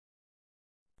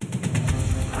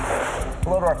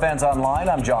Hello to our fans online.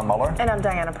 I'm John Muller. And I'm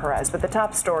Diana Perez with the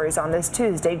top stories on this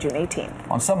Tuesday, June 18th.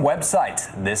 On some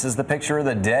websites, this is the picture of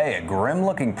the day. A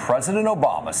grim-looking President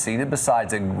Obama seated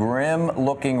beside a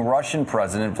grim-looking Russian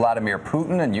President Vladimir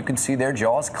Putin, and you can see their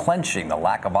jaws clenching. The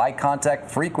lack of eye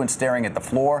contact, frequent staring at the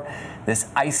floor. This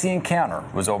icy encounter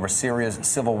was over Syria's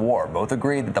civil war. Both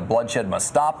agreed that the bloodshed must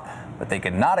stop, but they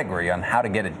could not agree on how to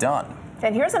get it done.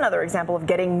 And here's another example of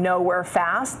getting nowhere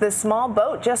fast. This small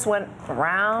boat just went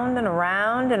around and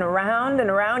around and around and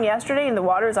around yesterday in the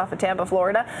waters off of Tampa,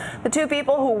 Florida. The two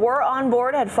people who were on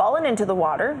board had fallen into the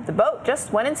water. The boat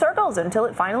just went in circles until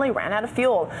it finally ran out of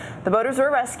fuel. The boaters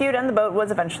were rescued and the boat was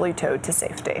eventually towed to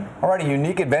safety. All right, a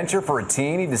unique adventure for a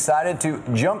teen. He decided to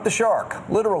jump the shark,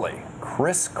 literally.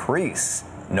 Chris Crease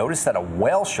noticed that a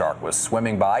whale shark was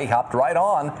swimming by. He hopped right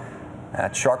on.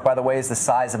 That shark, by the way, is the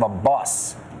size of a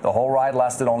bus. The whole ride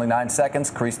lasted only 9 seconds.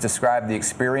 Crease described the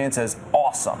experience as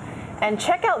awesome. And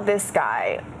check out this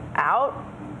guy out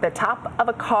the top of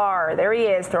a car. There he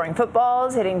is, throwing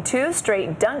footballs, hitting 2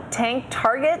 straight dunk tank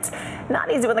targets.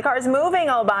 Not easy when the car is moving,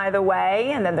 oh, by the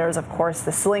way. And then there's, of course,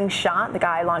 the slingshot, the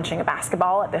guy launching a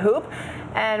basketball at the hoop.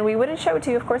 And we wouldn't show it to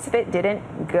you, of course, if it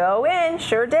didn't go in.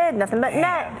 Sure did. Nothing but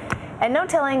net. And no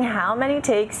telling how many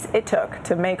takes it took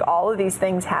to make all of these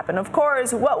things happen. Of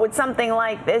course, what would something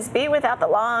like this be without the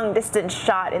long distance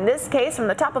shot? In this case, from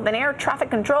the top of an air traffic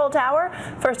control tower.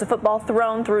 First a football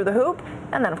thrown through the hoop,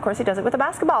 and then of course he does it with a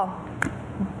basketball.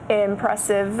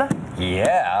 Impressive.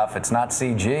 Yeah, if it's not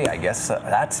CG, I guess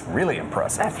that's really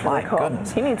impressive. That's really cool.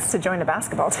 Goodness. He needs to join a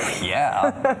basketball team.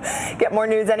 Yeah. Get more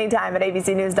news anytime at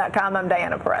abcnews.com. I'm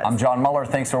Diana Perez. I'm John Muller.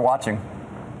 Thanks for watching.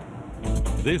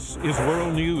 This is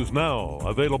World News Now,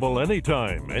 available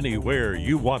anytime, anywhere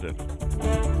you want it.